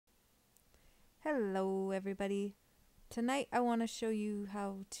Hello everybody. Tonight I want to show you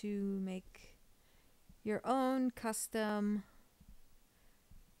how to make your own custom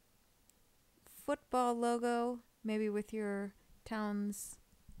football logo, maybe with your town's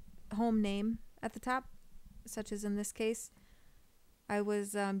home name at the top, such as in this case. I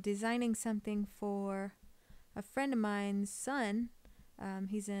was designing something for a friend of mine's son.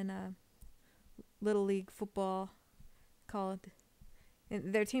 He's in a little league football called,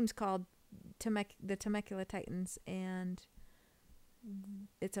 their team's called the Temecula Titans, and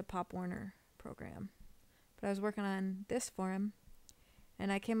it's a Pop Warner program. But I was working on this for him,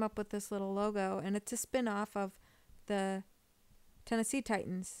 and I came up with this little logo, and it's a spin-off of the Tennessee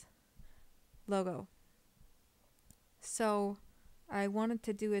Titans logo. So I wanted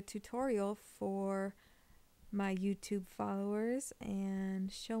to do a tutorial for my YouTube followers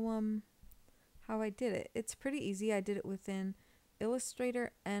and show them how I did it. It's pretty easy. I did it within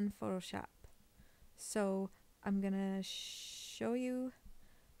Illustrator and Photoshop. So I'm gonna show you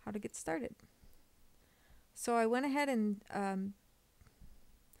how to get started. So I went ahead and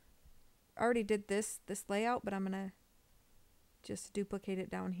already did this layout, but I'm gonna just duplicate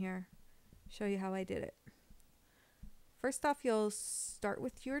it down here, show you how I did it. First off, you'll start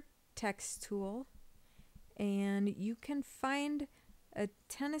with your text tool, and you can find a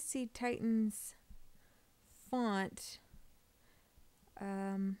Tennessee Titans font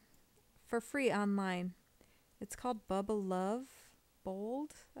for free online. It's called Bubba Love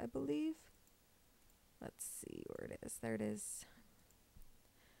Bold, I believe. Let's see where it is. There it is.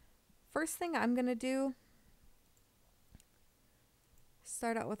 First thing I'm gonna do,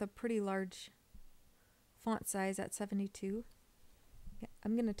 start out with a pretty large font size at 72.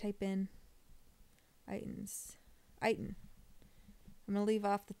 I'm gonna type in Itens. Iten. I'm gonna leave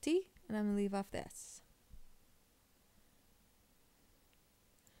off the T and I'm gonna leave off the S.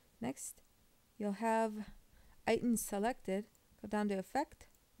 Next, you'll have Iten selected. Go down to Effect,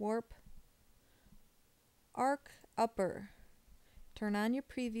 Warp, Arc Upper. Turn on your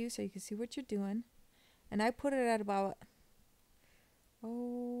preview so you can see what you're doing. And I put it at about,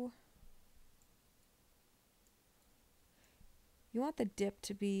 you want the dip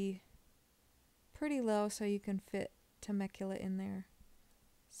to be pretty low so you can fit Temecula in there.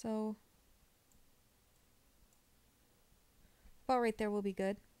 So about right there will be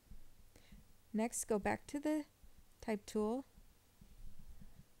good. Next, go back to the type tool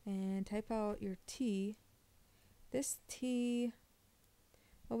and type out your T. This T,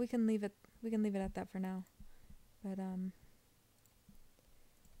 well, we can leave it at that for now. But then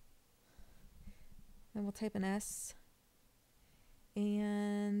we'll type an S.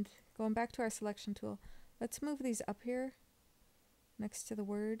 And going back to our selection tool, let's move these up here next to the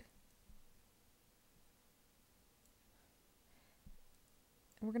word.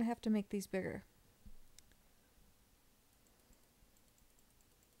 And we're going to have to make these bigger.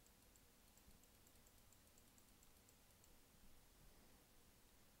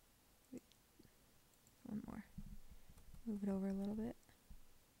 One more. Move it over a little bit.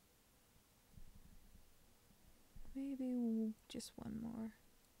 Maybe just one more.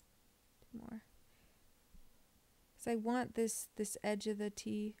 Two more. Because I want this edge of the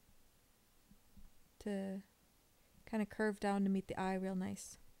T to kind of curve down to meet the eye real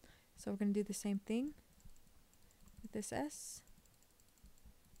nice. So we're going to do the same thing with this S.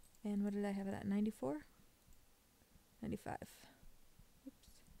 And what did I have it at? 94? 95. Oops.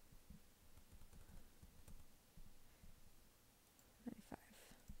 95.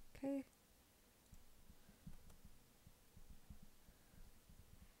 Okay.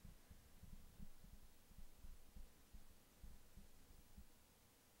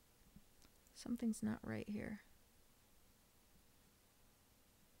 Something's not right here.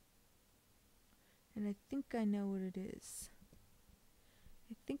 And I think I know what it is.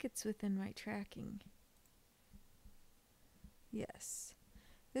 I think it's within my tracking. Yes.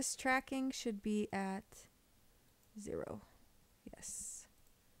 This tracking should be at 0. Yes.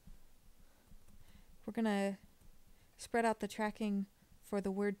 We're going to spread out the tracking for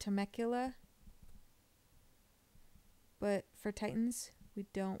the word Temecula. But for Titans, we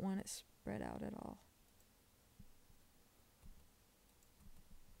don't want it spread out at all.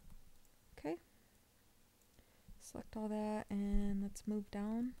 Okay. Select all that and let's move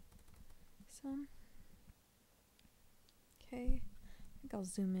down some. Okay. I think I'll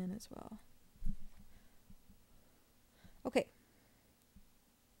zoom in as well. Okay.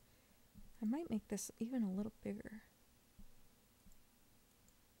 I might make this even a little bigger.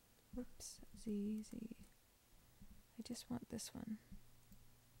 Whoops. Z. I just want this one.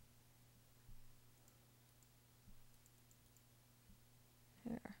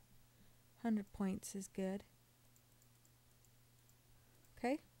 There. 100 points is good.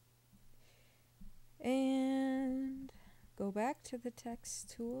 Okay. And go back to the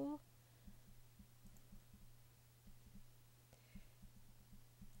text tool.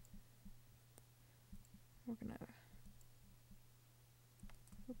 We're gonna,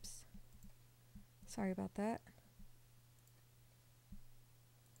 oops, sorry about that.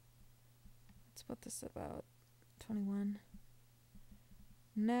 Let's put this about 21.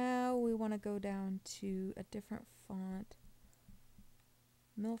 Now we want to go down to a different font.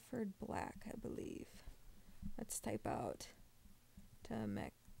 Milford Black, I believe. Let's type out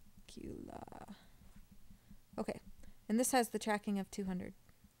Temecula. Okay, and this has the tracking of 200.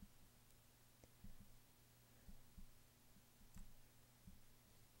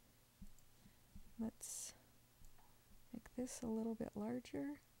 Let's make this a little bit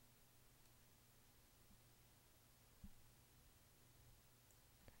larger.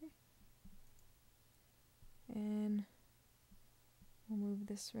 Okay. And we'll move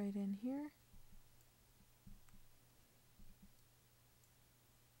this right in here.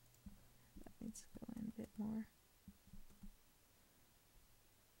 That needs to go in a bit more.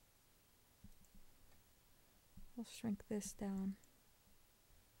 We'll shrink this down.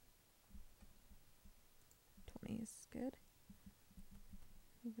 20 is good.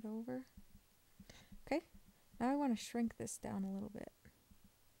 Move it over. Okay, now I want to shrink this down a little bit.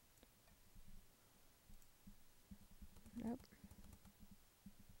 Move it up.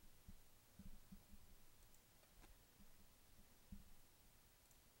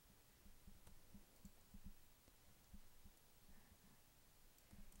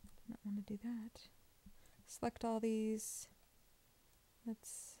 Do not want to do that. Select all these.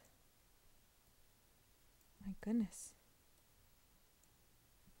 Let's, my goodness.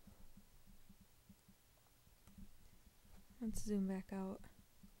 Let's zoom back out.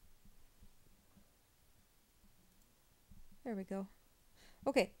 There we go.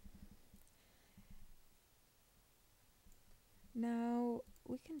 Okay. Now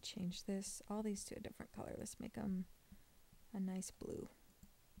we can change this, all these to a different color. Let's make them a nice blue.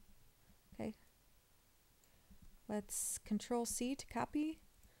 Okay. Let's Control C to copy.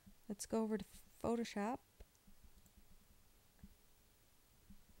 Let's go over to Photoshop.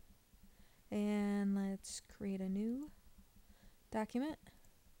 And let's create a new document.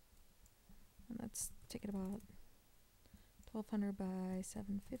 And let's take it about 1200 by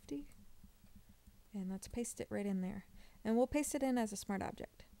 750. And let's paste it right in there. And we'll paste it in as a smart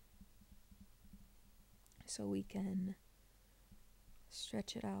object, so we can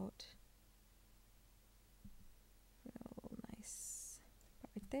stretch it out. Real nice.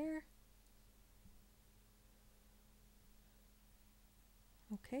 Right there.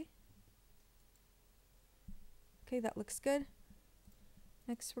 Okay. Okay, that looks good.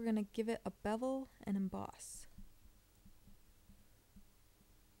 Next, we're going to give it a bevel and emboss.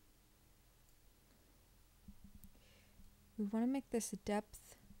 We want to make this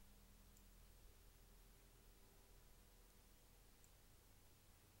depth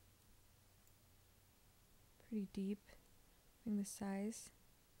pretty deep. Bring the size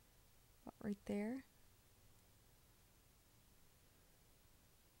about right there.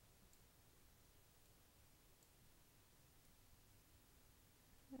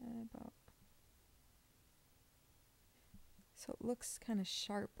 About, so it looks kind of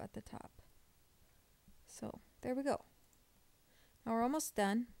sharp at the top. So there we go. Now we're almost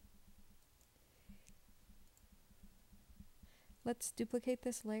done. Let's duplicate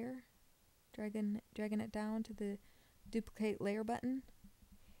this layer, dragging it down to the duplicate layer button,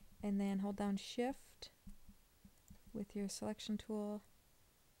 and then hold down Shift with your selection tool,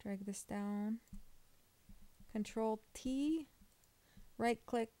 drag this down, Control T, right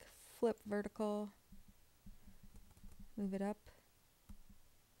click, flip vertical, move it up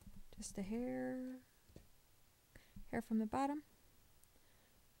just a hair from the bottom.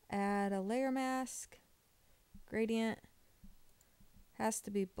 Add a layer mask, gradient, has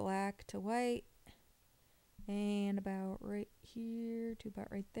to be black to white, and about right here to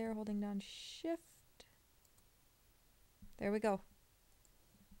about right there, holding down Shift. There we go.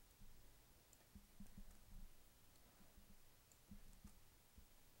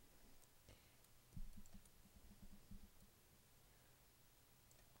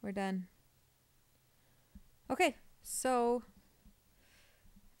 We're done. Okay, so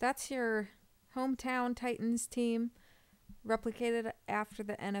that's your hometown Titans team replicated after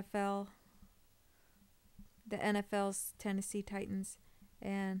the NFL. The NFL's Tennessee Titans.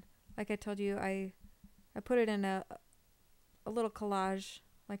 And like I told you, I put it in a little collage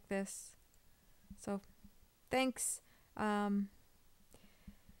like this. So thanks.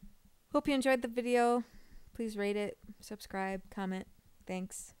 Hope you enjoyed the video. Please rate it, subscribe, comment.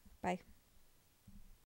 Thanks. Bye.